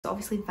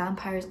obviously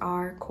vampires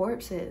are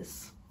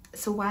corpses.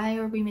 So why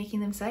are we making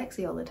them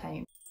sexy all the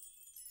time?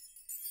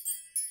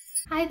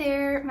 Hi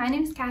there, my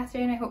name's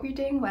Catherine. I hope you're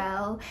doing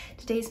well.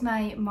 Today's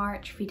my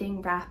March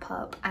reading wrap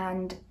up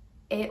and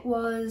it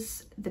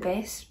was the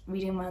best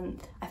reading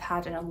month I've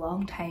had in a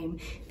long time.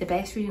 The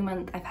best reading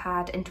month I've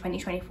had in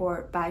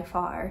 2024 by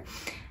far.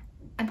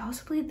 And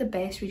possibly the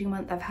best reading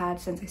month I've had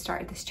since I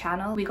started this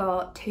channel. We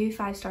got 2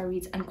 5-star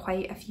reads and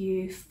quite a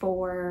few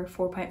 4,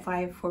 4.5,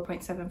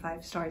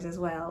 4.75 stars as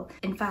well.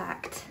 In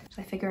fact,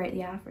 should I figure out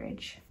the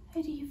average?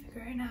 How do you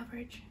figure out an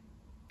average?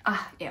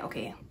 Yeah,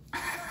 okay.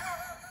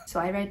 So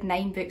I read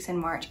 9 books in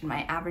March and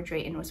my average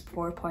rating was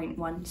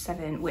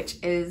 4.17, which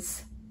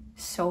is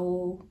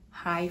so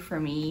high for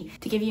me.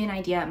 To give you an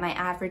idea, my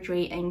average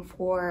rating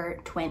for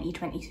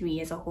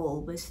 2023 as a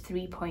whole was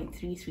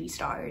 3.33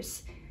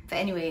 stars. But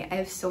anyway, I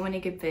have so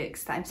many good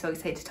books that I'm so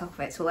excited to talk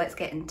about, so let's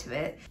get into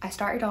it. I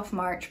started off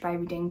March by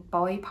reading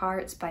Boy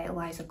Parts by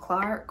Eliza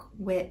Clark,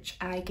 which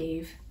I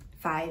gave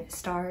 5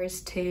 stars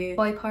to.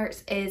 Boy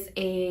Parts is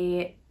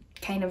a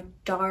kind of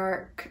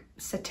dark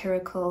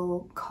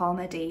satirical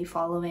comedy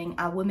following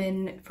a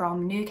woman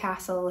from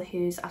Newcastle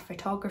who's a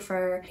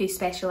photographer who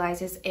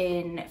specialises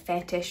in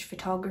fetish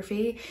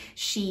photography.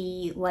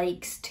 She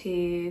likes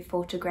to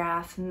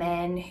photograph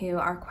men who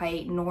are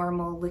quite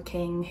normal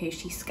looking, who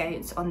she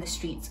scouts on the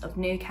streets of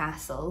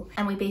Newcastle.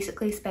 And we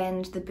basically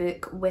spend the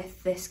book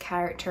with this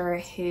character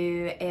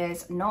who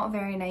is not a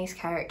very nice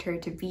character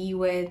to be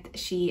with.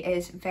 She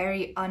is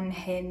very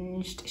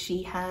unhinged.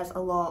 She has a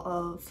lot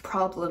of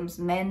problems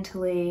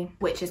mentally,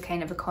 which is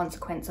kind of a consequence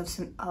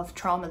of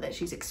trauma that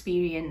she's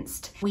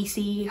experienced. We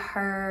see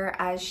her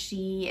as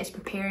she is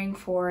preparing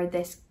for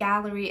this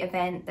gallery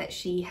event that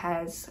she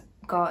has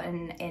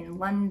gotten in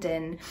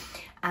London,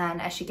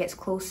 and as she gets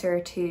closer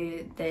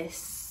to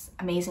this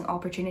amazing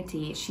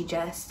opportunity, she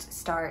just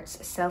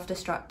starts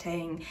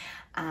self-destructing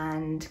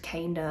and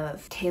kind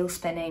of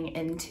tail-spinning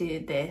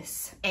into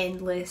this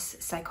endless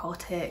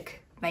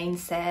psychotic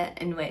mindset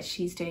in which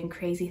she's doing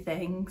crazy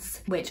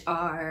things which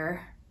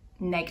are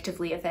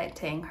negatively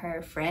affecting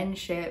her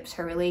friendships,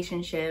 her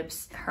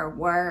relationships, her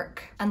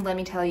work. And let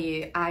me tell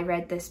you, I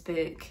read this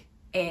book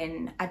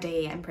in a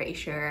day, I'm pretty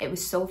sure. It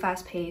was so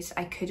fast paced,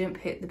 I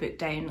couldn't put the book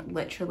down,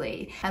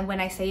 literally. And when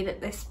I say that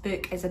this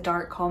book is a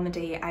dark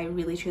comedy, I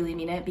really truly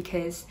mean it,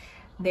 because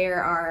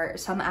there are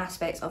some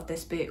aspects of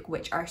this book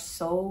which are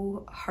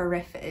so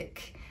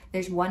horrific.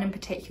 There's one in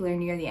particular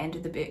near the end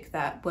of the book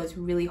that was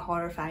really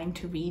horrifying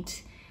to read,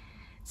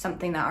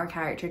 something that our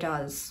character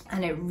does,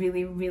 and it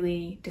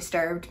really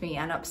disturbed me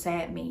and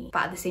upset me,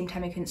 but at the same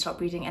time I couldn't stop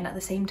reading. And at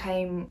the same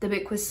time the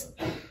book was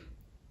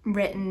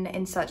written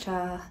in such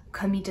a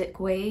comedic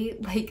way.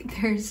 Like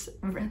there's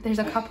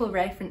a couple of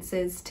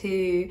references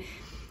to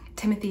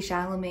Timothée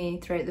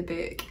Chalamet throughout the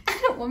book, and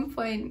at one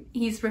point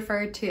he's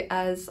referred to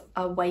as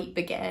a white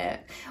baguette,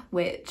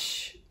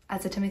 which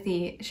as a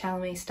Timothée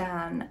Chalamet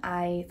stan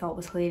I thought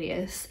was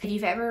hilarious. If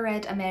you've ever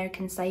read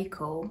American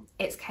Psycho,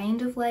 it's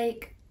kind of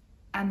like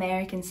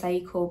American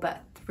Psycho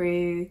but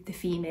through the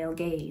female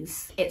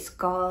gaze. It's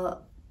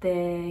got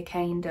the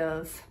kind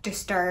of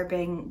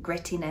disturbing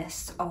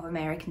grittiness of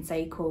American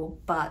Psycho,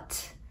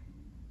 but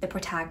the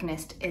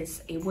protagonist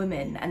is a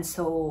woman, and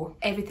so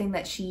everything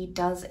that she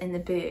does in the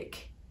book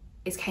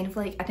is kind of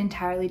like an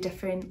entirely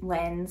different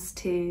lens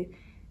to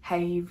how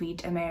you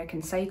read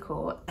American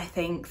Psycho. I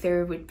think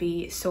there would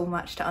be so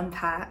much to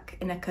unpack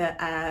in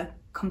a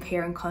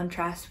compare and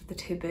contrast with the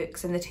 2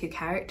 books and the 2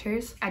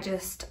 characters. I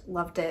just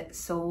loved it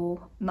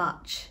so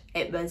much.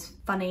 It was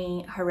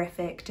funny,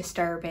 horrific,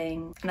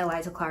 disturbing, and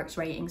Eliza Clark's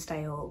writing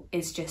style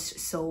is just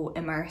so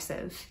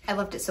immersive. I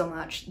loved it so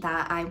much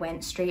that I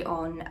went straight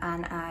on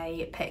and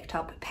I picked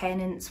up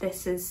Penance.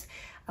 This is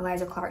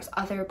Eliza Clark's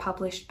other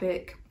published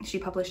book. She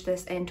published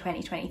this in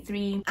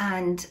 2023,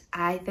 and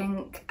I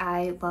think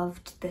I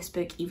loved this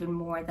book even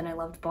more than I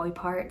loved Boy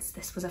Parts.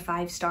 This was a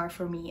 5-star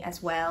for me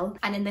as well.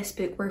 And in this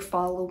book we're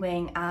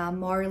following a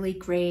morally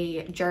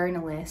grey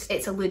journalist.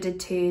 It's alluded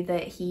to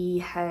that he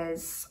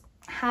has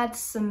had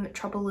some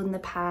trouble in the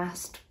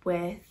past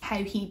with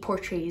how he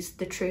portrays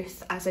the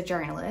truth as a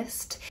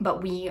journalist,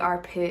 but we are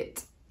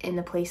put in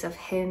the place of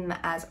him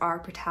as our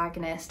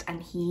protagonist,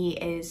 and he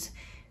is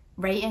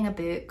writing a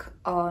book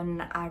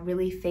on a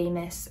really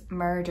famous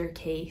murder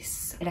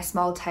case in a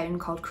small town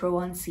called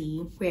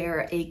Crow-on-Sea,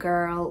 where a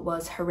girl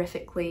was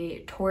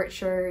horrifically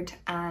tortured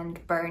and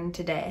burned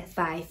to death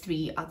by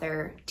 3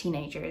 other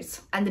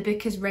teenagers. And the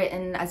book is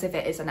written as if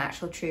it is an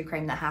actual true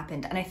crime that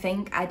happened, and I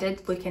think I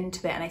did look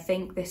into it, and I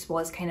think this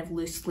was kind of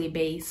loosely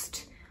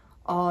based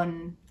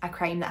on a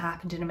crime that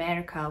happened in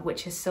America,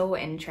 which is so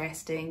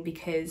interesting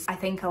because I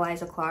think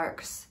Eliza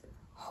Clark's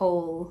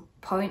whole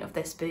point of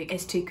this book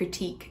is to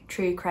critique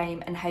true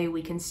crime and how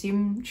we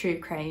consume true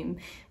crime,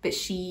 but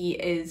she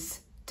is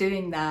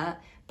doing that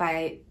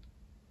by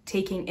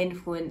taking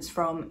influence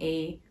from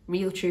a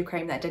real true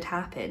crime that did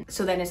happen.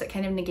 So then is it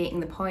kind of negating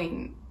the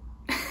point?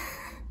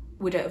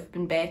 Would it have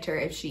been better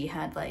if she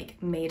had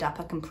like made up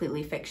a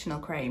completely fictional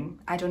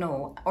crime? I don't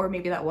know, or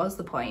maybe that was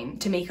the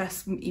point, to make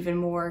us even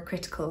more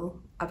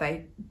critical about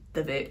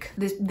the book.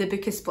 The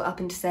book is split up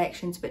into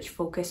sections which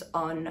focus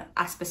on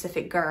a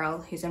specific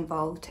girl who's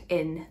involved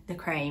in the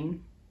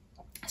crime,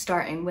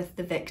 starting with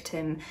the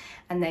victim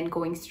and then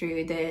going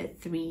through the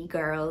 3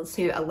 girls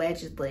who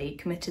allegedly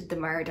committed the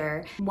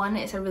murder. One,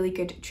 it's a really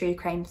good true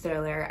crime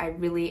thriller. I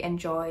really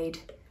enjoyed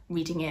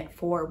reading it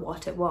for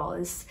what it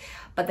was,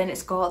 but then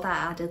it's got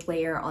that added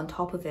layer on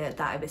top of it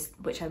that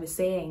I was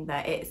saying,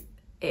 that it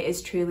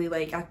is truly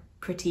like a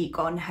critique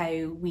on how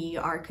we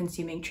are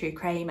consuming true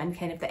crime and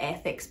kind of the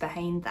ethics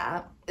behind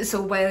that.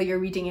 So while you're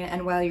reading it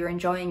and while you're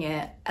enjoying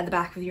it, at the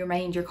back of your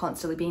mind you're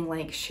constantly being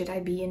like, should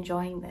I be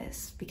enjoying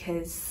this,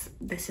 because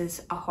this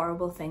is a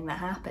horrible thing that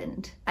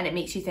happened. And it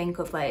makes you think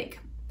of like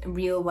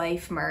real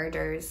life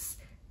murders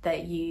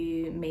that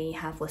you may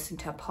have listened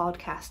to a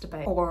podcast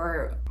about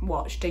or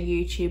watched a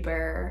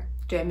YouTuber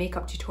do a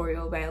makeup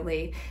tutorial while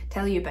they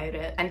tell you about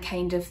it, and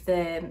kind of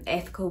the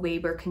ethical way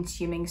we're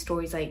consuming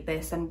stories like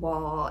this and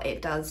what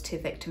it does to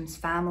victims'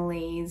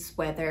 families,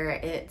 whether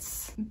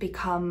it's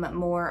become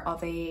more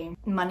of a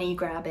money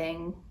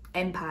grabbing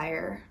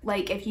empire.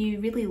 Like, if you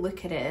really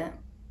look at it,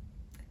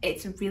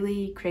 it's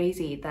really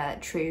crazy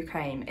that true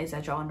crime is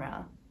a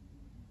genre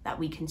that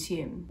we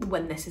consume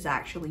when this is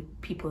actually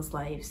people's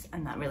lives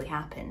and that really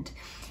happened.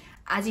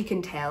 As you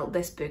can tell,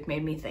 this book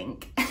made me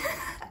think.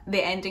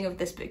 The ending of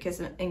this book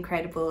is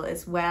incredible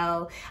as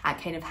well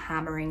at kind of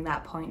hammering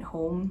that point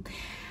home.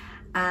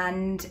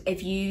 And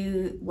if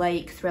you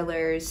like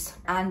thrillers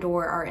and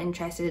or are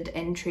interested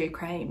in true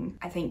crime,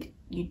 I think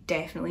you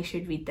definitely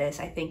should read this.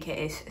 I think it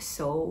is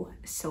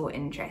so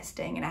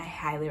interesting and I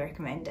highly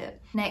recommend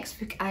it. Next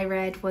book I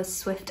read was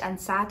Swift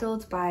and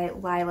Saddled by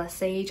Lyla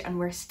Sage, and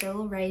we're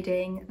still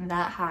riding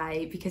that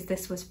high because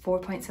this was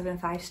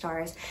 4.75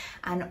 stars,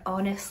 and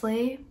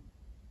honestly,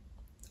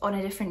 on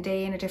a different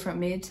day, in a different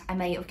mood, I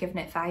might have given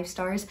it 5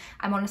 stars.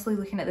 I'm honestly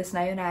looking at this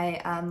now and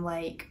I am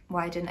like,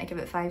 why didn't I give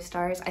it 5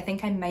 stars? I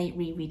think I might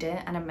reread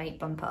it and I might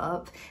bump it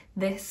up.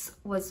 This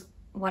was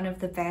one of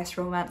the best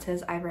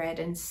romances I've read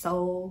in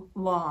so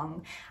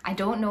long. I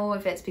don't know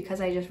if it's because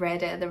I just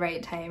read it at the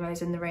right time, I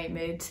was in the right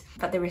mood,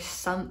 but there was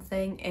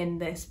something in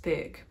this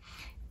book.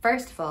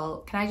 First of all,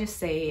 can I just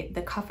say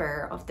the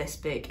cover of this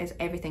book is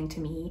everything to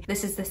me.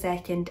 This is the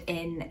second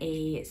in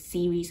a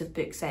series of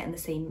books set in the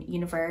same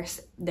universe,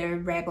 the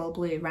Rebel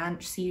Blue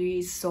Ranch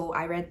series. So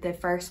I read the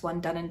first one,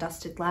 Done and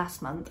Dusted,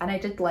 last month and I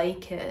did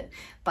like it,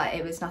 but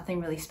it was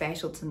nothing really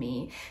special to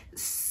me.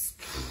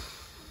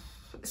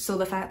 So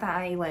the fact that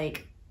I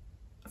like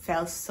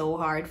fell so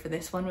hard for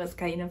this one was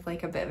kind of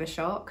like a bit of a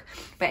shock.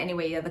 But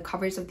anyway, yeah, the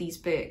covers of these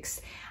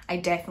books, I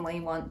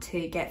definitely want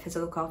to get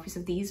physical copies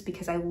of these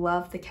because I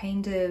love the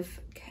kind of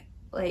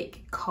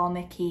like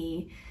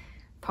comic-y,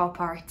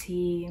 pop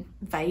arty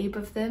vibe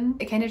of them.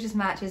 It kind of just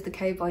matches the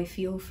cowboy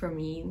feel for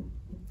me.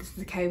 This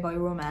is a cowboy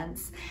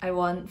romance. I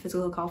want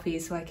physical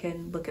copies so I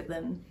can look at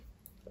them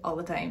all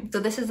the time.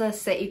 So this is a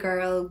city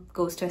girl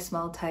goes to a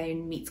small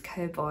town, meets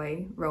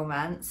cowboy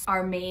romance.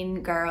 Our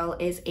main girl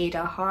is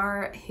Ada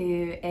Hart,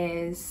 who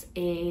is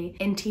a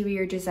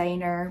interior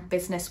designer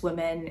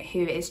businesswoman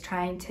who is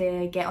trying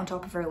to get on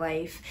top of her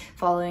life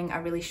following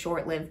a really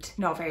short-lived,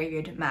 not very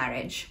good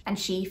marriage. And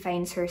she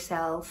finds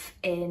herself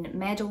in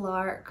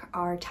Meadowlark,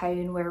 our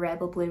town where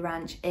Rebel Blue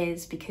Ranch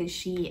is, because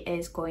she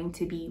is going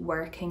to be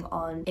working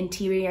on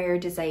interior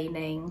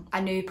designing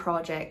a new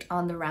project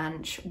on the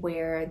ranch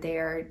where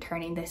they're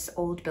turning this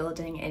old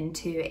building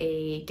into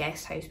a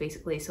guest house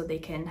basically, so they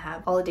can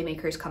have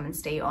holidaymakers come and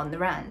stay on the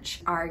ranch.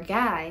 Our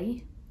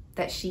guy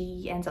that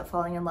she ends up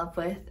falling in love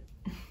with,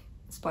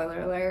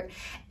 spoiler alert,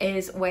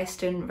 is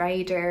Weston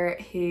Ryder,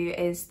 who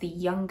is the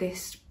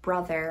youngest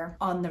brother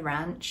on the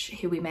ranch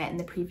who we met in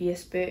the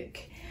previous book.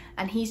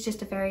 And he's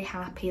just a very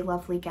happy,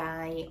 lovely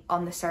guy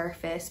on the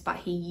surface, but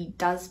he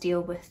does deal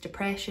with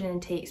depression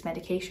and takes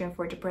medication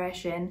for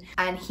depression.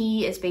 And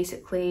he is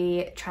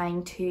basically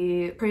trying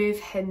to prove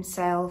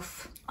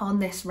himself on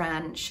this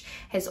ranch.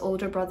 His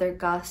older brother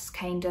Gus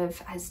kind of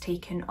has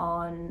taken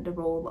on the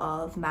role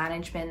of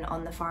management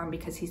on the farm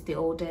because he's the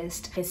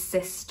oldest. His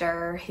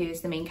sister,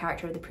 who's the main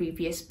character of the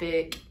previous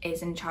book,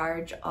 is in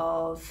charge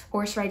of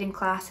horse riding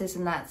classes,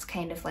 and that's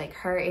kind of like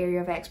her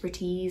area of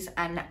expertise.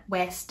 And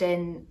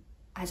Weston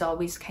has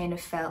always kind of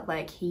felt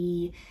like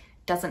he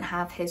doesn't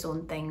have his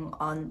own thing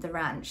on the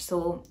ranch.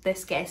 So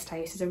this guest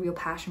house is a real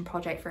passion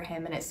project for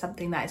him and it's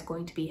something that is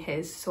going to be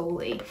his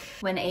solely.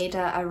 When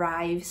Ada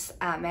arrives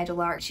at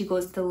Meadowlark, she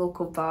goes to the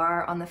local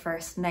bar on the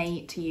first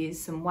night to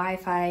use some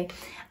Wi-Fi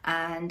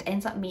and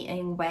ends up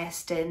meeting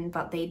Weston,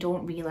 but they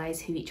don't realise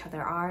who each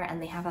other are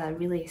and they have a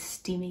really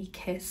steamy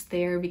kiss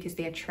there because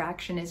the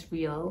attraction is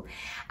real.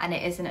 And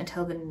it isn't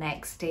until the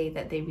next day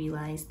that they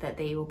realise that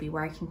they will be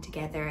working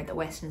together, that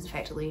Weston is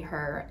effectively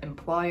her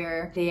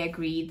employer. They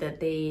agree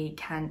that they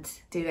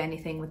can't do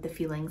anything with the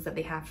feelings that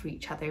they have for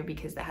each other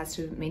because it has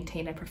to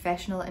maintain a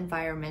professional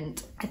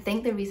environment. I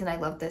think the reason I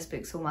love this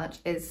book so much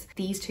is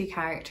these two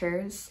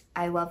characters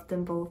I love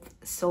them both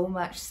so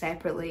much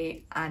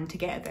separately and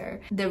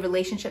together. The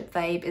relationship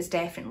vibe is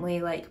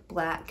definitely like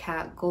black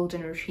cat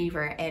golden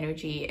retriever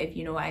energy, if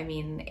you know what I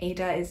mean.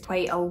 Ada is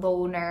quite a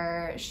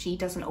loner, she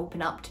doesn't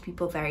open up to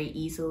people very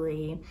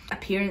easily.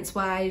 Appearance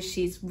wise,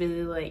 she's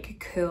really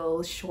like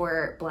cool,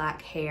 short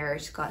black hair,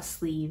 she's got a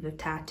sleeve of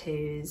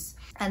tattoos.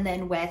 And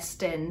then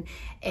Weston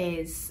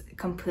is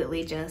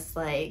completely just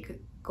like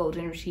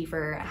golden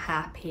retriever,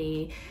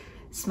 happy,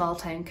 small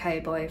town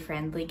cowboy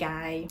friendly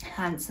guy,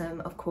 handsome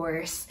of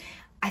course.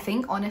 I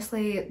think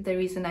honestly the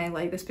reason I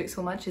like this book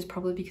so much is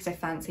probably because I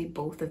fancy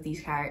both of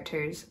these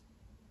characters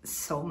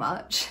so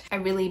much. I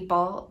really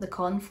bought the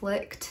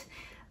conflict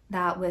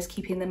that was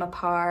keeping them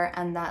apart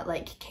and that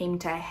like came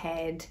to a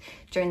head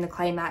during the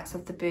climax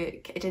of the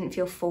book. It didn't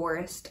feel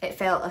forced, it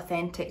felt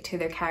authentic to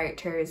their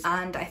characters,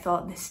 and I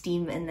thought the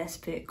steam in this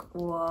book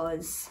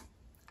was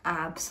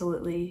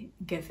absolutely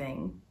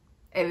giving.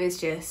 It was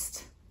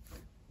just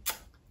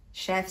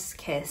chef's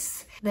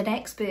kiss. The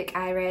next book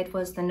I read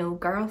was The No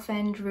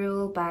Girlfriend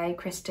Rule by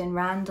Christen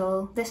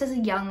Randall. This is a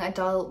young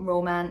adult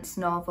romance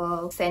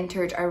novel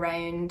centered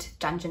around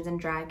Dungeons and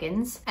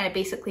Dragons, and it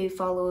basically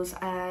follows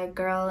a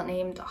girl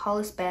named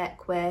Hollis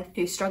Beckwith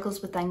who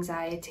struggles with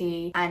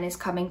anxiety and is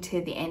coming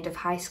to the end of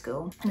high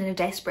school. And in a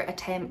desperate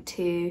attempt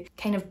to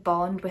kind of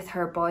bond with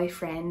her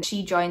boyfriend,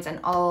 she joins an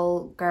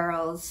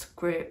all-girls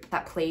group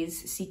that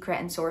plays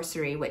Secret and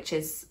Sorcery, which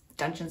is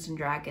Dungeons and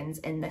Dragons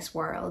in this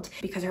world,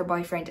 because her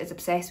boyfriend is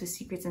obsessed with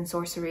secrets and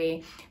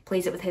sorcery,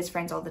 plays it with his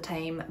friends all the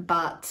time,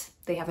 but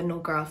they have a no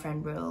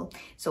girlfriend rule,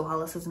 so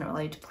Hollis isn't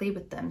allowed to play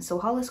with them. So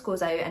Hollis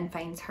goes out and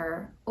finds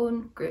her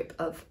own group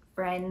of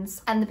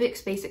friends, and the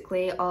book's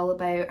basically all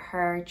about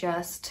her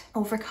just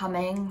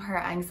overcoming her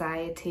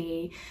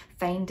anxiety,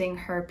 finding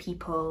her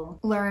people,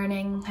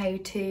 learning how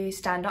to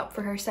stand up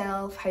for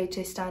herself, how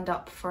to stand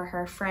up for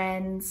her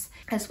friends,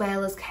 as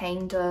well as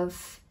kind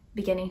of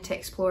beginning to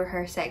explore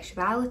her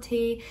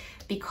sexuality,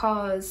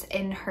 because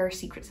in her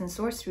Secrets and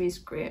Sorceries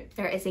group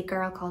there is a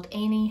girl called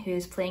Annie who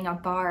is playing a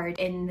bard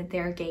in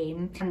their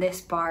game, and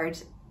this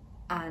bard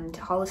and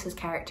Hollis's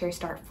character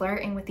start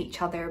flirting with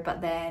each other,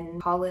 but then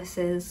Hollis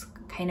is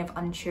kind of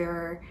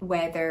unsure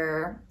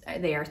whether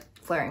they are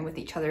flirting with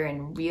each other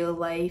in real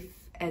life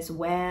as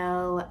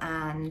well,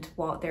 and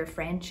what their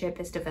friendship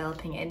is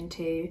developing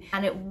into.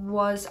 And it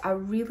was a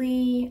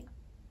really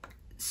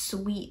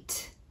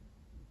sweet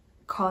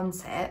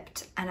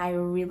concept, and I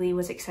really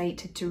was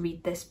excited to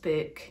read this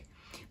book,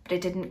 but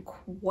it didn't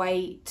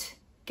quite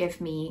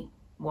give me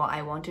what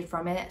I wanted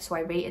from it, so I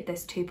rated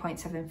this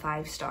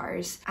 2.75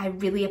 stars. I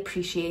really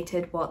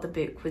appreciated what the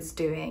book was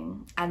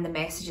doing and the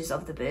messages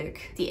of the book.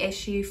 The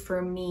issue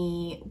for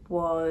me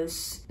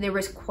was there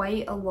was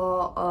quite a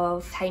lot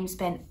of time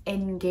spent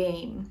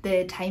in-game.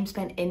 The time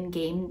spent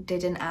in-game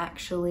didn't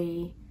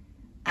actually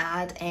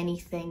add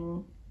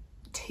anything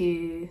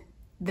to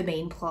the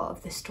main plot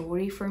of the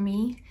story for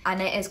me,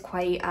 and it is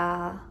quite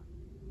a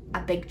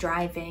big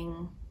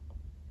driving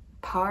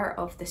part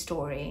of the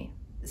story,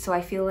 so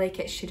I feel like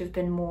it should have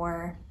been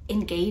more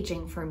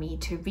engaging for me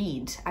to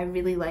read. I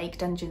really like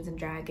Dungeons and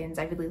Dragons,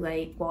 I really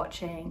like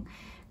watching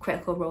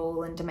Critical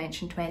Role and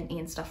Dimension 20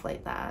 and stuff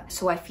like that,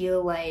 so I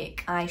feel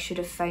like I should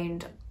have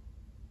found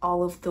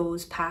all of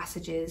those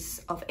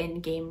passages of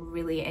in-game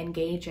really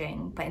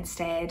engaging, but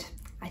instead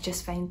I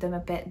just found them a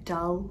bit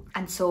dull,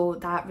 and so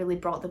that really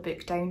brought the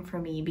book down for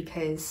me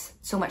because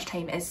so much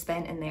time is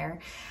spent in there.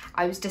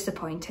 I was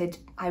disappointed.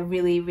 I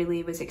really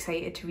was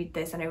excited to read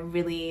this, and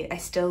I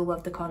still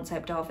love the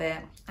concept of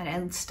it, and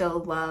I still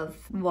love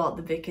what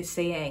the book is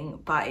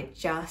saying, but it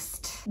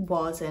just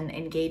wasn't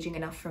engaging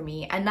enough for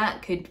me, and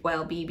that could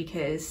well be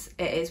because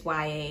it is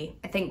YA.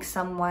 I think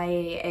some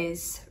YA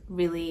is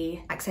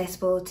really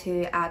accessible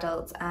to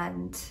adults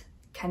and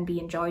can be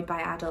enjoyed by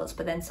adults,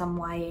 but then some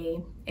YA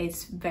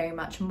is very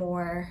much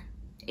more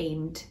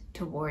aimed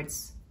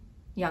towards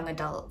young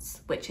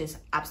adults, which is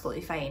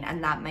absolutely fine,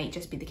 and that might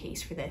just be the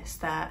case for this,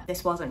 that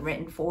this wasn't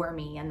written for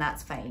me, and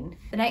that's fine.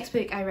 The next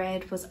book I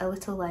read was A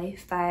Little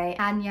Life by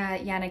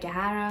Hanya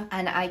Yanagihara,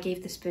 and I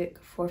gave this book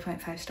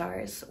 4.5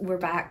 stars. We're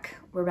back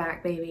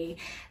baby.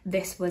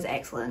 This was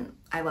excellent.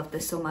 I loved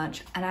this so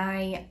much, and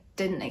I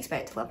didn't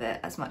expect to love it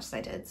as much as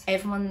I did.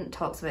 Everyone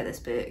talks about this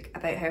book,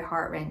 about how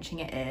heart-wrenching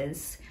it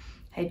is,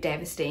 how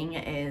devastating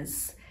it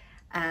is,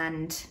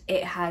 and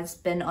it has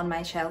been on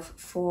my shelf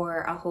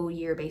for a whole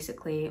year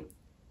basically,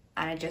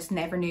 and I just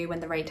never knew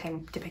when the right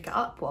time to pick it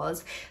up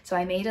was. So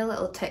I made a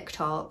little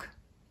TikTok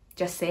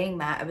just saying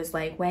that. I was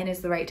like, when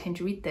is the right time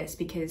to read this?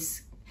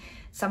 Because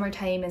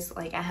summertime is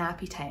like a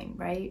happy time,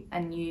 right?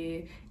 And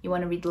you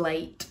want to read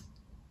light,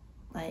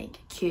 like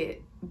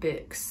cute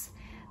books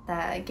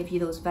that give you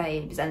those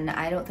vibes, and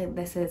I don't think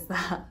this is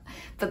that.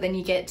 But then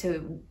you get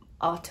to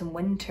autumn,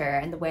 winter,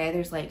 and the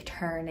weather's like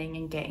turning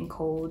and getting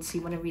cold, so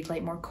you want to read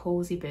like more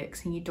cozy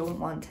books, and you don't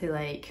want to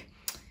like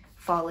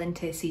fall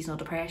into seasonal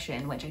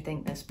depression, which I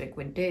think this book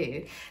would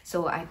do.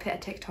 So I put a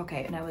TikTok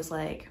out and I was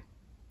like,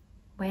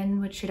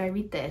 should I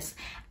read this?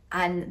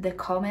 And the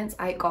comments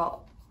I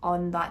got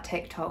on that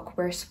TikTok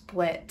were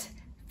split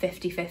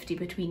 50-50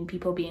 between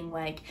people being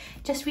like,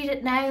 just read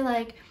it now,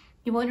 like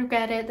you won't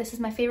regret it, this is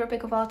my favourite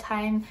book of all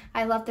time,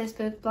 I love this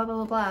book, blah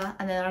blah blah blah,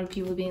 and then other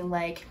people being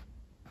like,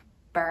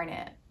 burn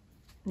it,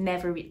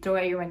 never read, throw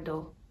it out your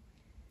window,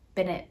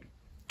 bin it,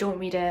 don't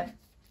read it,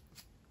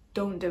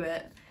 don't do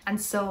it. And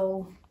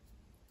so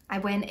I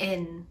went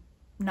in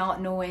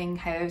not knowing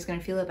how I was going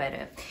to feel about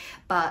it,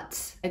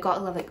 but I got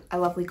a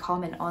lovely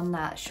comment on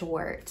that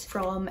short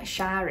from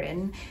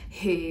Sharon,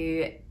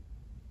 who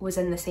was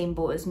in the same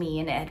boat as me,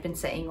 and it had been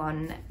sitting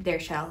on their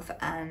shelf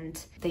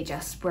and they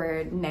just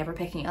were never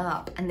picking it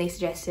up, and they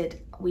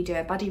suggested we do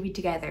a buddy read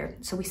together.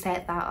 So we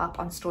set that up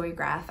on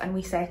Storygraph, and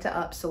we set it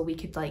up so we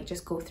could like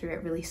just go through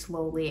it really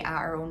slowly at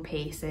our own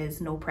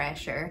paces, no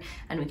pressure,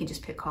 and we can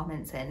just put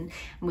comments in, and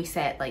we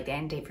set like the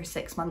end date for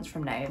 6 months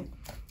from now,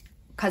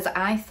 because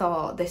I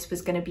thought this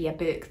was going to be a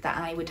book that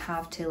I would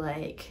have to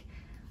like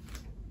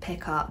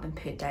pick up and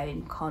put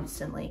down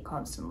constantly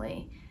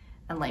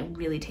and like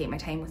really take my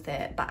time with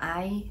it. But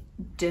I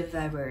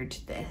devoured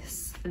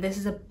this. This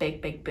is a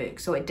big book,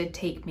 so it did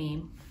take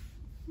me,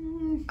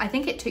 I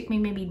think it took me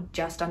maybe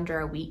just under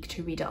a week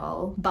to read it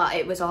all, but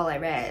it was all I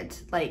read.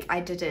 Like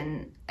I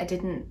didn't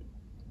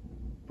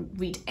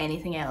read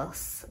anything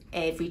else.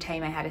 Every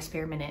time I had a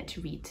spare minute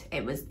to read,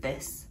 it was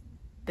this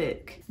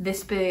book.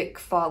 This book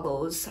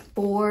follows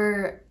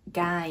 4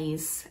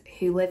 guys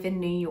who live in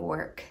New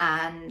York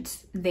and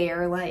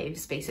their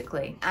lives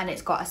basically, and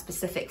it's got a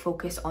specific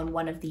focus on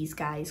one of these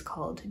guys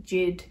called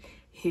Jude,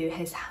 who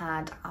has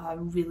had a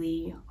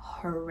really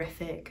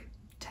horrific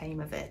time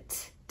of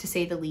it, to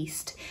say the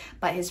least,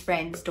 but his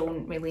friends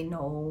don't really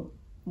know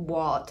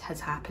what has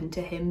happened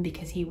to him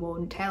because he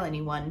won't tell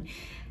anyone.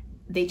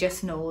 They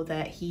just know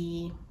that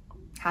he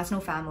has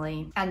no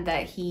family and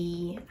that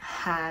he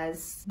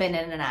has been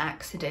in an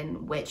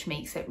accident which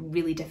makes it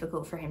really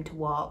difficult for him to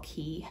walk.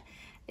 He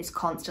is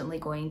constantly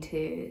going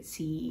to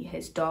see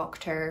his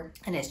doctor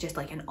and it's just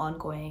like an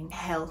ongoing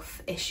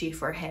health issue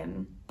for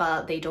him,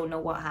 but they don't know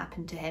what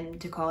happened to him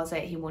to cause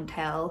it. He won't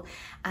tell.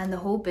 And the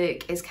whole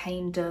book is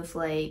kind of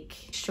like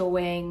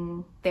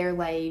showing their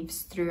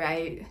lives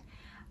throughout,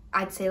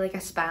 I'd say like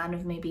a span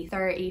of maybe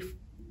 30-40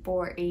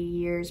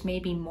 years,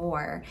 maybe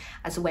more,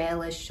 as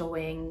well as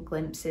showing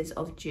glimpses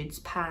of Jude's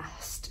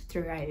past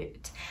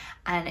throughout.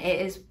 And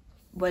it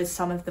was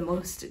some of the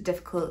most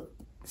difficult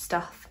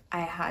stuff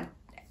I had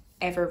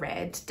ever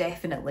read,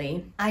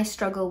 definitely. I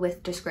struggle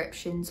with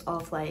descriptions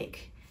of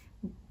like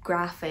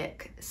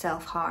graphic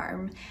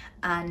self-harm,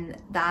 and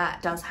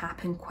that does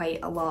happen quite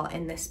a lot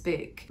in this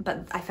book,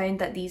 but I found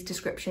that these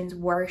descriptions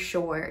were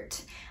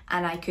short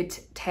and I could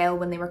tell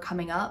when they were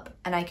coming up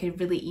and I could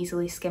really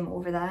easily skim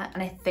over that,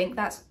 and I think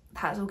that's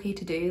okay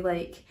to do.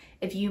 Like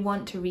if you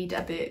want to read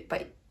a book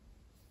but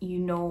you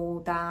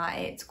know that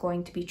it's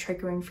going to be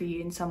triggering for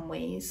you in some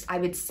ways, I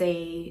would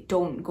say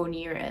don't go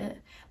near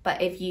it.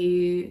 But if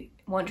you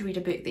want to read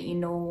a book that you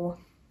know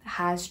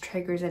has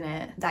triggers in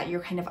it that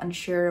you're kind of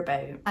unsure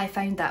about, I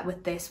found that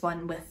with this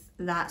one, with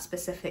that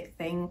specific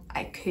thing,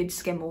 I could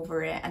skim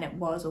over it and it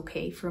was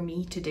okay for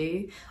me to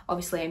do.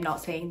 Obviously I'm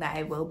not saying that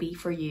it will be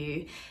for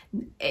you.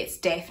 It's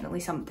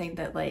definitely something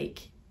that like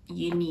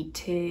you need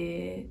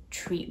to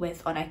treat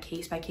with on a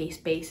case-by-case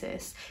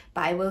basis.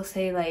 But I will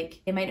say,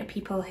 like, the amount of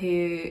people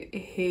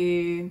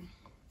who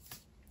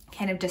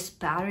kind of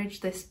disparage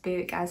this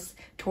book as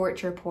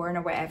torture porn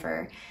or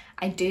whatever,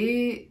 I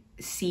do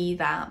see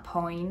that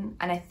point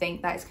and I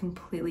think that is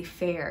completely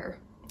fair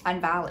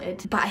and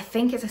valid, but I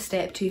think it's a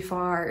step too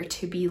far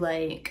to be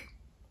like,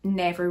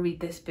 never read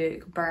this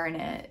book, burn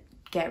it,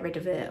 get rid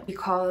of it,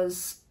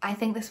 because I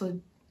think this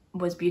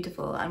was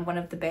beautiful and one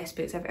of the best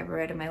books I've ever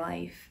read in my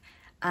life.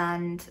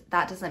 And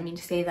that doesn't mean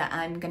to say that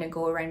I'm gonna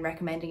go around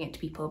recommending it to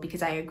people,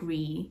 because I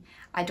agree,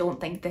 I don't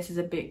think this is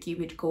a book you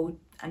would go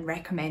and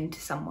recommend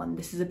to someone.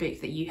 This is a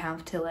book that you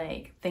have to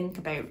like think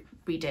about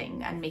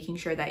reading and making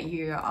sure that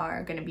you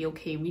are going to be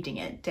okay reading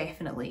it.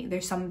 Definitely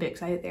there's some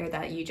books out there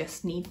that you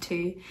just need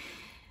to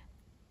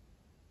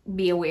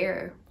be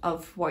aware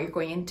of what you're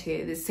going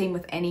into. The same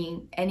with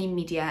any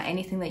media,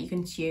 anything that you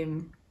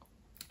consume.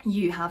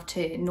 You have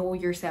to know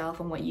yourself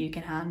and what you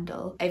can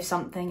handle. If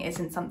something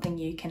isn't something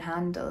you can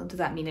handle, does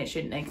that mean it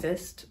shouldn't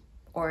exist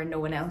or no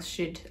one else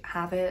should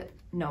have it?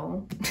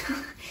 No.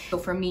 So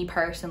for me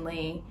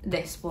personally,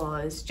 this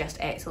was just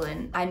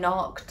excellent. I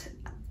knocked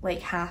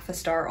like half a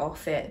star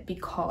off it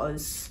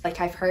because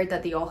like I've heard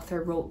that the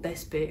author wrote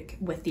this book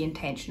with the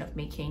intention of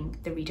making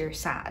the reader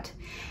sad,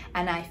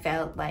 and I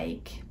felt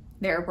like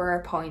there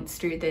were points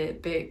through the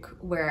book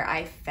where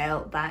I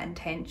felt that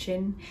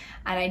intention,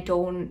 and I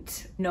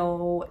don't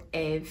know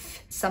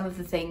if some of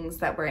the things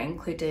that were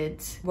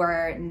included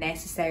were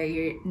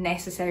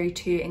necessary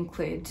to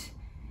include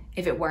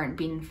if it weren't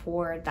been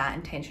for that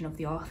intention of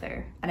the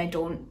author. And I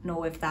don't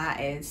know if that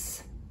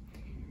is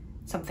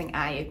something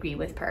I agree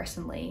with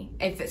personally.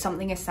 If it's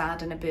something is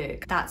sad in a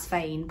book, that's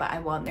fine, but I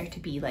want there to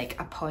be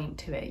like a point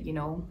to it, you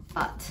know?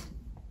 But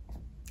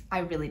I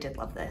really did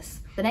love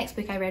this. The next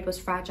book I read was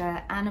Fragile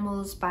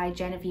Animals by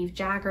Genevieve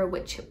Jagger,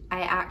 which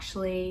I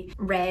actually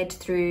read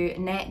through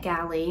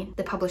NetGalley.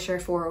 The publisher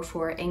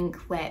 404 Inc.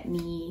 let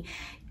me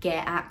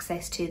get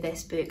access to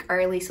this book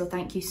early, so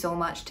thank you so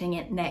much to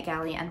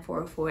NetGalley and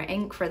 404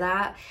 Inc. for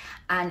that.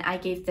 And I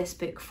gave this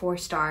book 4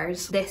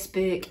 stars. This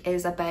book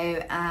is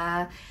about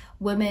a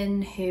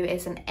woman who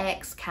is an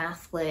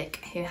ex-Catholic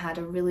who had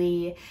a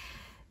really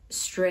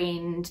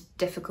strained,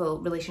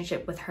 difficult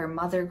relationship with her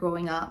mother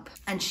growing up,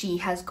 and she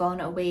has gone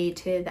away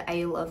to the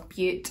Isle of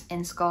Bute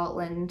in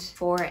Scotland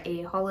for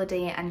a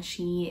holiday, and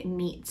she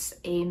meets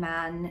a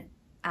man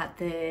at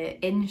the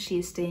inn she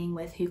is staying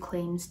with who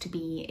claims to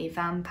be a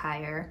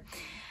vampire.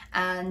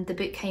 And the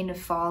book kind of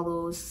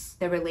follows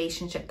the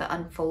relationship that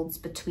unfolds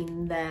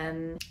between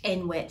them,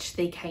 in which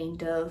they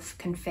kind of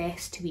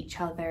confess to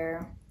each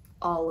other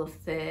all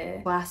of the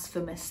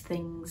blasphemous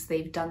things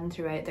they've done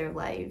throughout their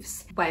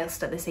lives,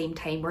 whilst at the same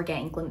time we're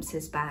getting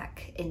glimpses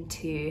back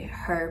into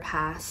her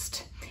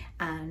past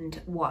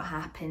and what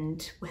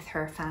happened with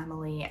her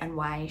family and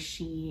why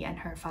she and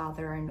her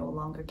father are no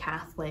longer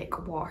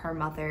Catholic, what her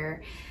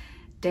mother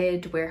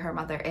did, where her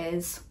mother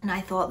is. And I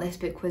thought this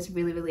book was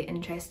really, really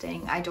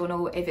interesting. I don't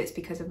know if it's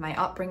because of my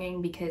upbringing,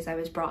 because I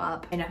was brought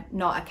up in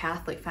not a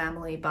Catholic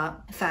family,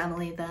 but a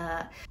family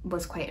that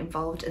was quite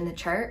involved in the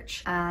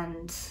church,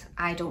 and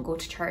I don't go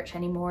to church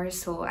anymore,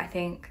 so I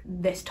think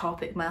this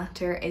topic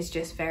matter is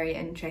just very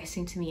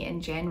interesting to me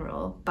in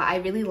general. But I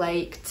really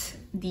liked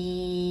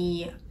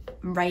the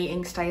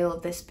writing style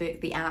of this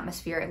book, the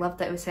atmosphere. I loved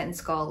that it was set in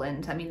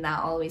Scotland. I mean,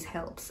 that always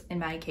helps in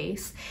my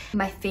case.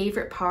 My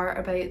favourite part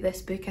about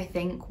this book, I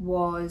think,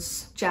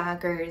 was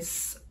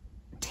Jagger's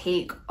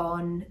take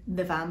on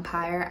the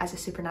vampire as a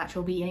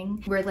supernatural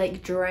being. We're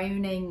like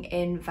drowning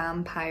in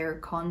vampire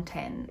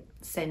content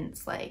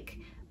since like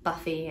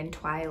Buffy and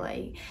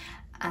Twilight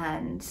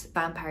and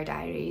Vampire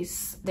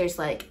Diaries. There's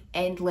like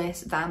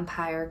endless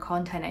vampire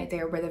content out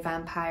there where the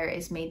vampire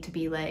is made to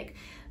be like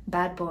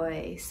bad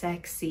boy,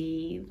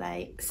 sexy,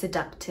 like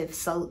seductive,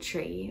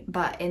 sultry.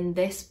 But in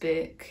this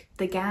book,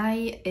 the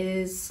guy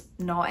is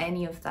not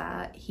any of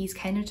that. He's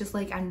kind of just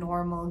like a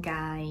normal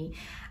guy,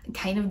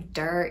 kind of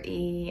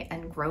dirty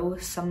and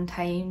gross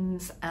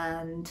sometimes,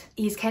 and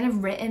he's kind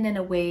of written in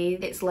a way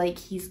it's like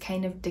he's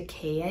kind of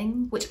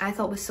decaying, which I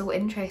thought was so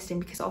interesting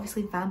because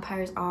obviously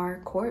vampires are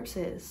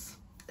corpses.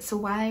 So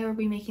why are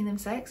we making them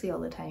sexy all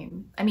the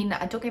time? I mean,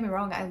 don't get me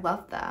wrong, I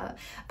love that,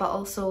 but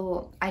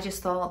also I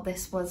just thought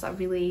this was a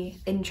really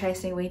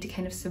interesting way to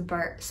kind of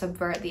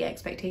subvert the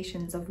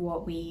expectations of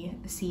what we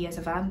see as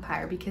a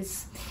vampire,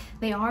 because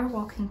they are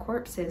walking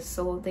corpses,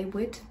 so they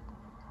would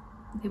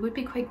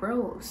be quite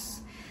gross.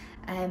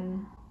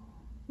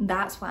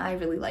 That's what I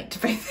really liked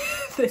about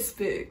this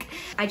book.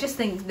 I just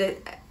think that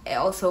it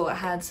also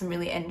had some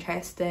really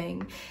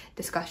interesting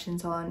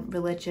discussions on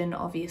religion,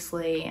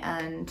 obviously,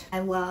 and I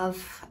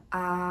love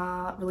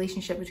a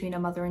relationship between a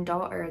mother and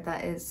daughter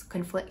that is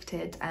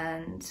conflicted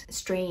and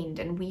strained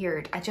and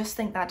weird. I just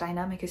think that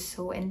dynamic is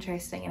so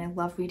interesting and I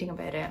love reading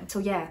about it. So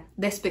yeah,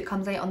 this book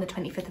comes out on the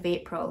 25th of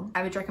April.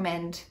 I would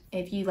recommend,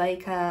 if you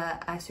like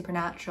a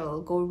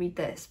supernatural, go read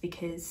this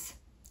because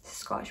it's a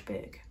Scottish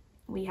book.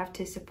 We have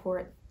to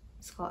support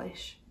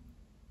Scottish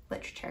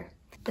literature.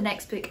 The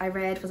next book I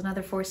read was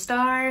another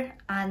 4-star,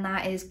 and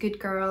that is Good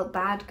Girl,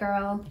 Bad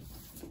Girl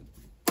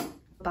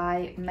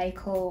by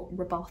Michael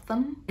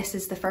Robotham. This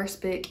is the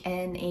first book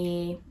in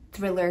a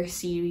thriller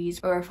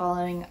series where we're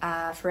following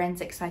a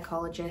forensic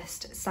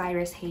psychologist,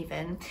 Cyrus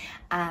Haven,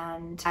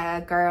 and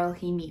a girl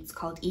he meets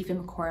called Eva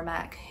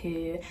McCormack,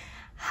 who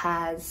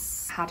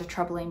has had a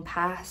troubling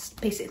past.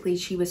 Basically,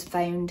 she was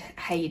found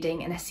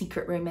hiding in a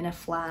secret room in a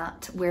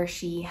flat where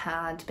she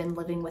had been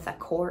living with a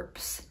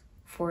corpse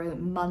for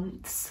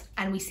months,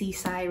 and we see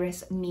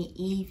Cyrus meet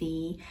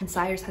Evie, and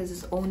Cyrus has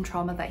his own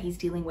trauma that he's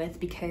dealing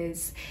with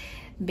because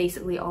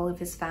basically all of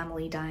his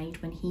family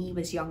died when he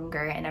was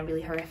younger in a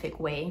really horrific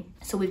way.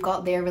 So we've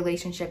got their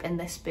relationship in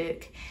this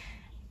book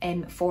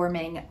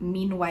forming.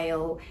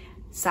 Meanwhile,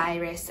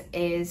 Cyrus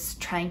is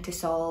trying to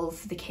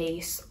solve the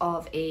case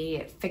of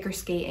a figure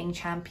skating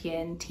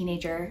champion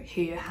teenager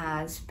who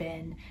has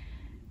been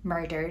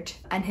murdered,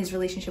 and his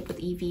relationship with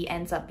Evie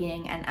ends up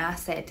being an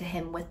asset to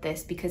him with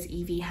this because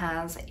Evie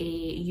has a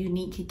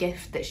unique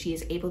gift that she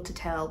is able to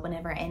tell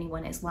whenever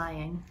anyone is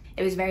lying.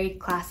 It was very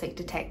classic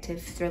detective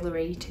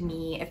thrillery to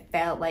me. It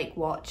felt like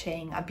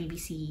watching a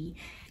BBC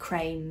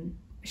crime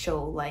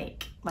show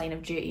like Line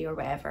of Duty or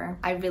whatever.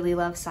 I really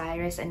love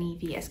Cyrus and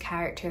Evie as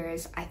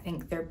characters. I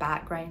think their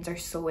backgrounds are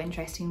so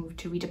interesting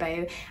to read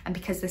about, and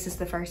because this is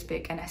the first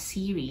book in a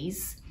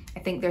series, I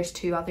think there's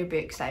 2 other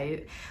books out,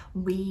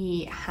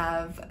 we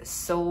have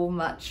so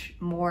much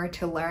more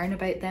to learn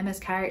about them as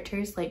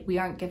characters. Like, we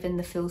aren't given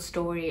the full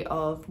story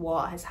of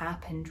what has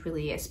happened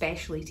really,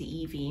 especially to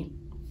Evie.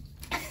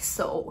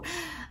 So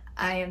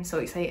I am so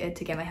excited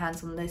to get my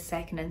hands on the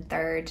 2nd and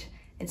 3rd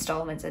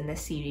installments in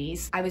this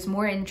series. I was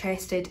more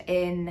interested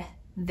in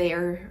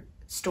their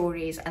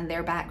stories and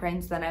their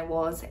backgrounds than I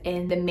was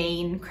in the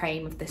main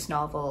crime of this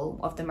novel,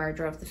 of the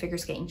murder of the figure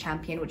skating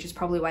champion, which is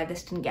probably why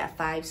this didn't get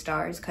 5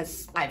 stars,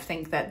 because I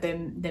think that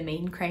the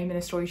main crime in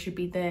a story should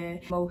be the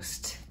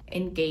most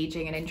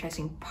engaging and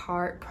interesting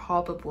part,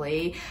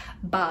 probably.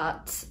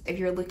 But if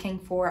you're looking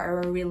for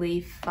a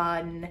really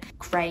fun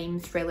crime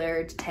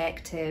thriller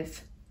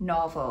detective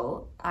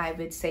novel, I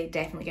would say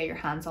definitely get your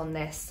hands on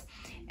this.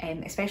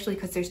 Especially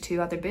because there's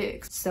 2 other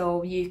books,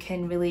 so you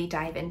can really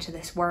dive into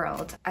this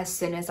world. As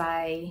soon as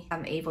I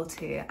am able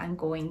to, I'm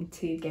going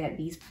to get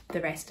the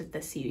rest of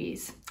the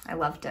series. I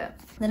loved it.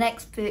 The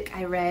next book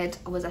I read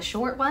was a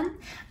short one,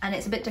 and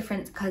it's a bit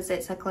different because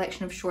it's a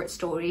collection of short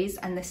stories,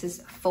 and this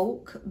is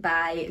Folk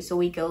by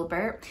Zoe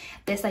Gilbert.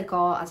 This I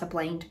got as a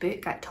blind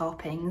book at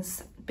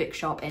Toppings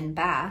bookshop in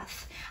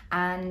Bath,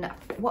 and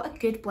what a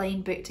good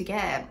blind book to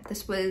get.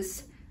 This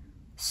was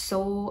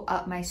so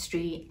up my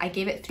street. I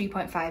gave it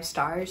 3.5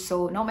 stars,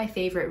 so not my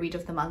favourite read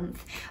of the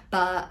month,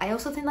 but I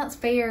also think that's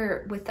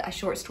fair with a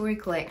short story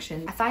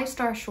collection. A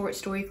 5-star short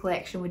story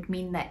collection would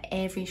mean that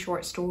every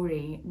short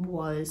story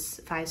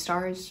was 5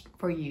 stars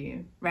for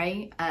you,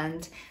 right?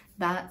 And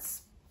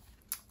that's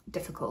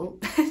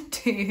difficult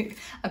to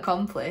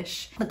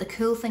accomplish. But the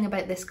cool thing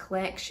about this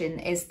collection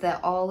is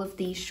that all of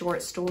these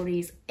short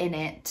stories in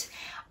it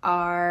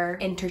are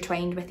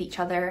intertwined with each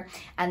other,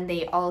 and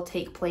they all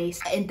take place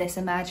in this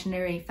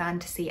imaginary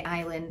fantasy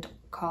island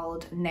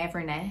called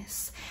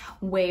Neverness,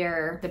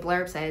 where the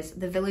blurb says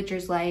the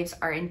villagers' lives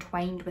are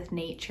entwined with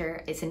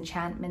nature, its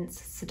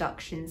enchantments,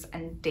 seductions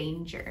and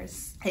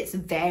dangers. It's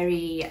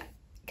very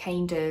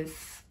kind of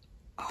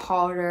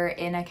horror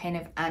in a kind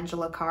of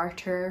Angela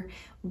Carter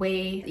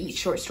way. Each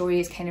short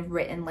story is kind of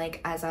written like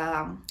as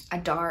a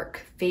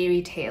dark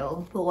fairy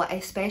tale. But what I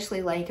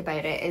especially like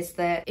about it is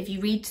that if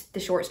you read the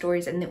short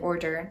stories in the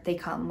order they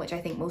come, which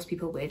I think most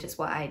people would, is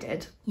what I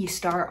did, you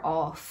start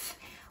off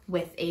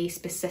with a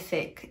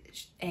specific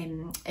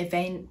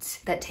event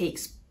that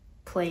takes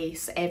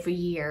place every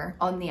year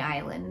on the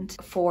island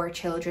for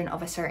children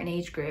of a certain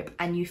age group,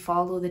 and you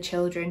follow the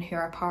children who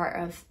are part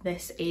of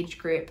this age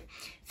group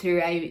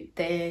throughout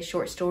the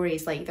short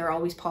stories. Like, they're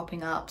always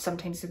popping up,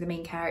 sometimes they're the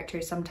main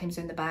characters, sometimes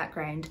they're in the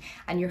background,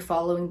 and you're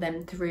following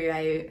them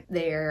throughout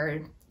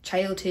their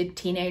childhood,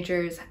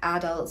 teenagers,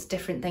 adults,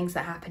 different things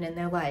that happen in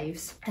their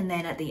lives. And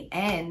then at the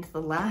end,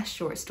 the last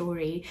short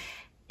story,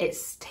 it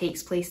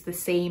takes place the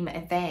same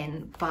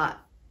event, but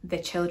the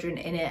children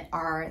in it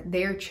are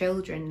their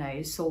children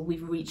now, so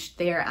we've reached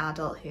their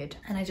adulthood.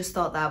 And I just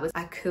thought that was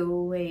a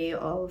cool way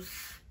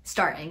of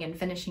starting and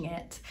finishing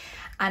it.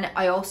 And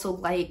I also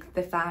like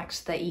the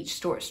fact that each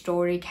short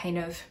story kind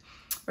of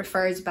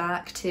refers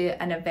back to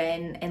an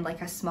event in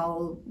like a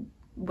small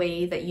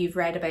way that you've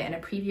read about in a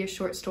previous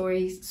short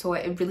story, so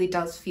it really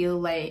does feel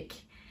like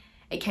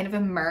it kind of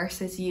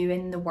immerses you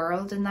in the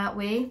world in that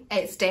way.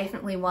 It's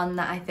definitely one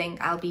that I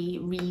think I'll be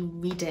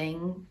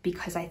rereading,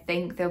 because I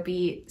think there'll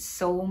be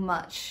so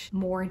much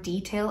more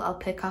detail I'll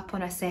pick up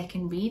on a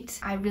second read.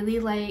 I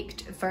really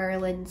liked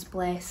Verlin's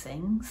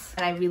Blessings,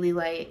 and I really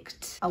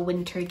liked A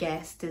Winter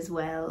Guest as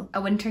well.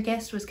 A Winter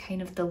Guest was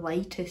kind of the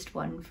lightest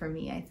one for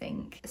me, I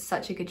think. It's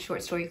such a good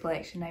short story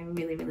collection. I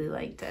really, really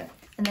liked it.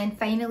 And then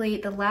finally,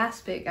 the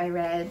last book I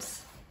read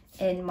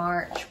in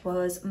March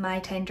was My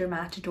Tender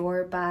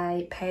Matador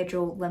by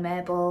Pedro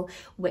Lemebel,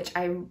 which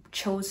I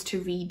chose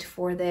to read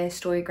for the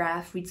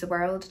Storygraph Reads the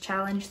World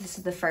challenge. This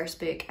is the first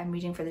book I'm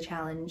reading for the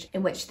challenge,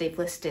 in which they've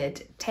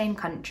listed 10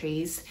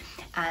 countries,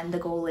 and the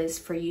goal is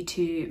for you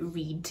to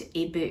read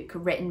a book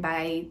written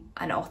by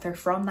an author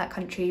from that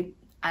country,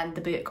 and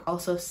the book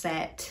also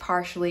set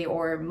partially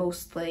or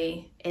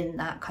mostly in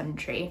that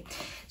country.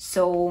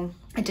 So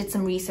I did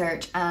some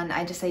research and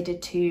I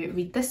decided to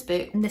read this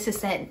book. And this is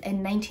set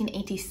in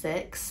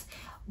 1986,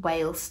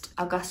 whilst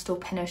Augusto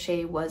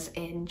Pinochet was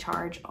in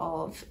charge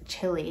of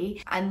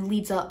Chile, and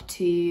leads up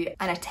to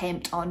an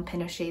attempt on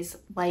Pinochet's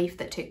life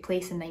that took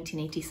place in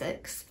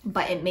 1986.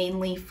 But it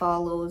mainly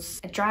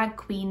follows a drag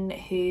queen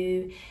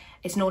who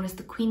is known as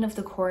the Queen of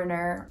the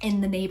Corner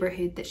in the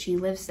neighbourhood that she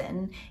lives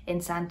in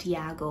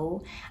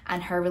Santiago,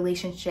 and her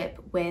relationship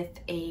with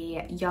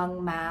a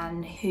young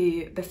man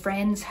who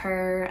befriends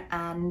her,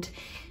 and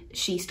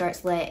she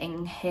starts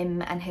letting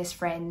him and his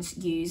friends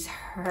use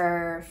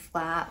her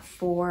flat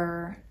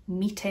for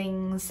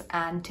meetings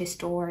and to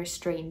store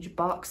strange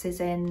boxes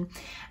in,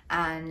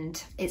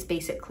 and it's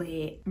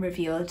basically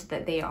revealed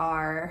that they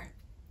are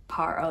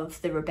part of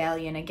the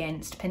rebellion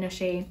against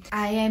Pinochet.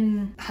 I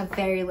have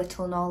very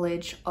little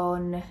knowledge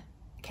on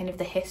kind of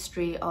the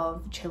history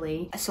of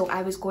Chile, so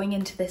I was going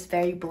into this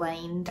very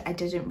blind. I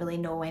didn't really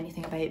know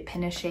anything about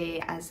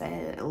Pinochet as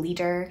a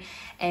leader.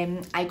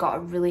 I got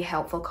a really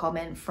helpful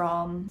comment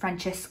from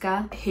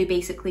Francisca, who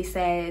basically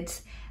said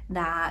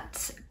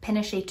that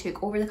Pinochet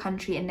took over the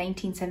country in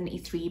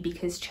 1973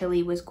 because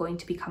Chile was going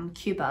to become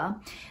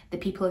Cuba. The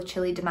people of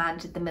Chile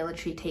demanded the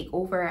military take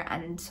over,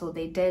 and so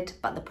they did,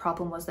 but the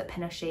problem was that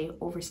Pinochet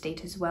overstayed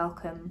his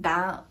welcome.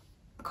 That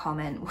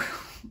comment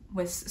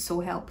was so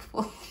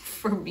helpful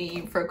for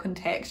me for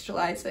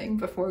contextualizing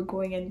before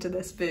going into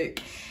this book.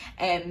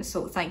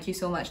 So thank you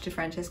so much to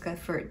Francesca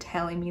for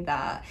telling me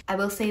that. I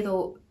will say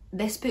though,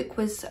 this book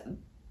was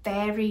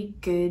very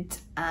good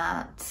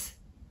at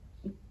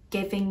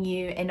giving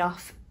you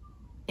enough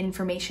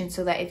information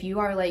so that if you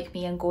are like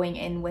me and going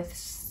in with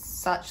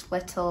such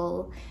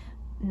little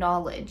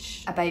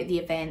knowledge about the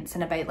events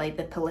and about like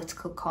the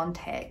political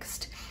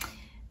context,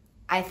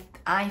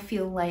 I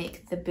feel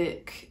like the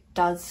book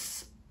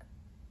does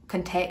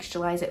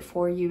contextualize it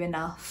for you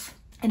enough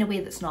in a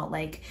way that's not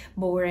like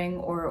boring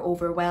or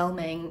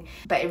overwhelming,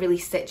 but it really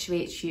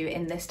situates you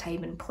in this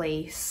time and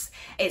place.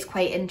 It's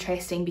quite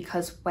interesting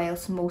because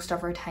whilst most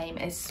of our time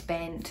is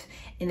spent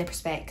in the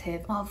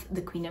perspective of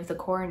the Queen of the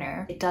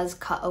Corner, it does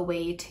cut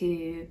away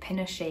to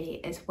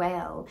Pinochet as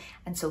well,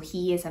 and so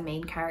he is a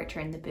main character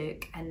in the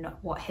book, and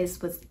what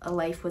his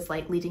life was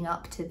like leading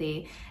up to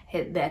the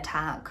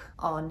attack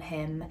on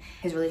him,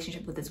 his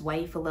relationship with his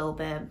wife a little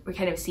bit. We're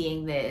kind of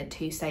seeing the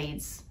two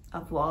sides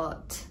of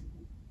what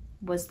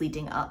was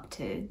leading up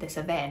to this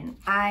event.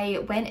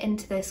 I went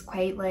into this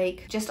quite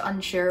like just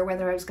unsure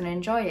whether I was going to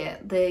enjoy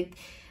it.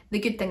 The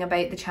good thing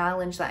about the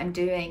challenge that I'm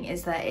doing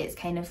is that it's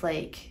kind of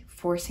like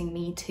forcing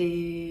me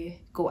to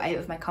go out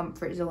of my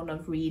comfort zone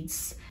of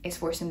reads. It's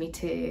forcing me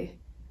to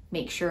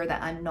make sure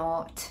that I'm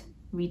not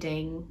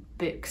reading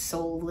books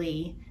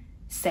solely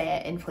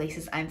set in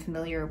places I'm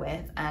familiar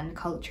with and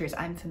cultures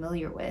I'm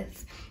familiar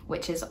with,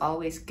 which is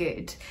always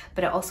good,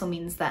 but it also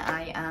means that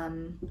I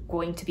am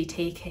going to be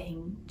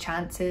taking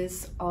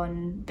chances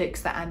on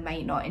books that I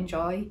might not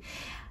enjoy.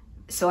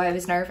 So I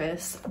was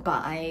nervous,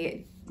 but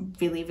I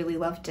really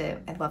loved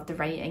it. I loved the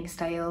writing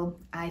style.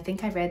 I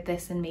think I read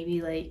this in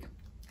maybe like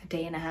a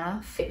day and a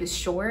half. It was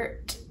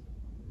short,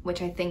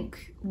 which I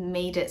think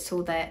made it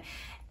so that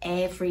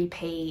every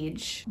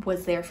page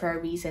was there for a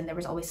reason. There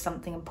was always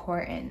something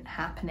important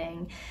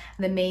happening.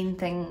 The main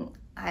thing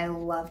I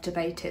loved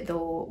about it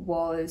though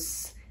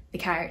was the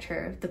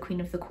character, the Queen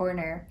of the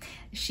Corner.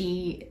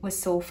 She was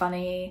so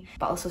funny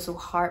but also so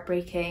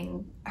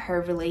heartbreaking.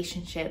 Her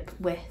relationship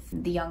with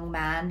the young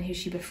man who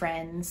she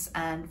befriends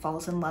and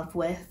falls in love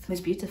with was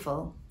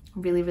beautiful.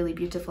 Really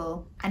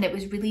beautiful, and it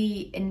was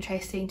really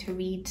interesting to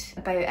read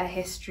about a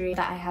history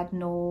that I had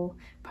no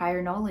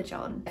prior knowledge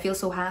on. I feel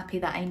so happy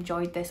that I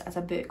enjoyed this as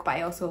a book, but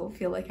I also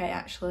feel like I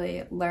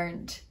actually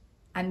learned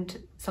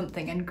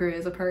something and grew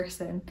as a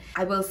person.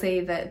 I will say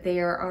that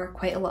there are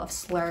quite a lot of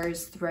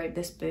slurs throughout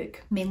this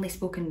book, mainly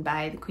spoken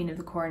by the Queen of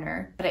the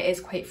Corner, but it is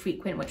quite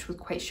frequent, which was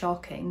quite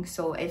shocking.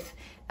 So if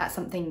that's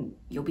something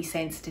you'll be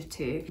sensitive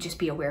to, just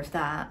be aware of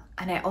that.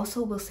 And I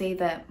also will say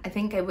that I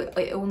think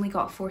it only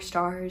got 4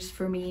 stars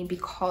for me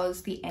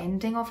because the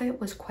ending of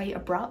it was quite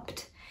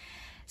abrupt.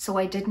 So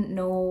I didn't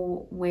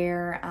know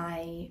where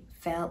I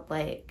felt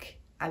like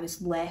I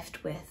was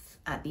left with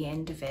at the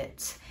end of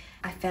it.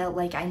 I felt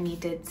like I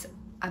needed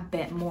a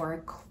bit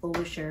more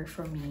closure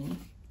for me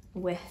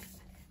with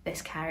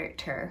this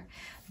character,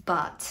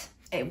 but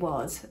it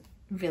was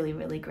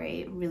really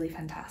great, really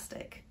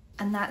fantastic.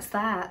 And that's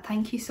that.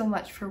 Thank you so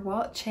much for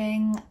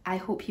watching. I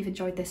hope you've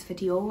enjoyed this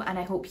video and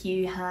I hope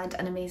you had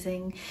an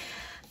amazing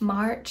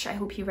March. I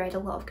hope you read a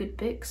lot of good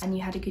books and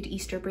you had a good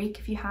Easter break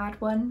if you had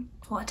one.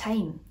 What a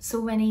time.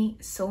 So many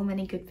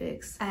good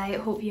books. I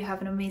hope you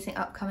have an amazing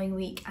upcoming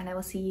week and I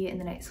will see you in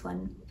the next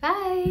one.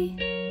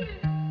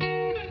 Bye!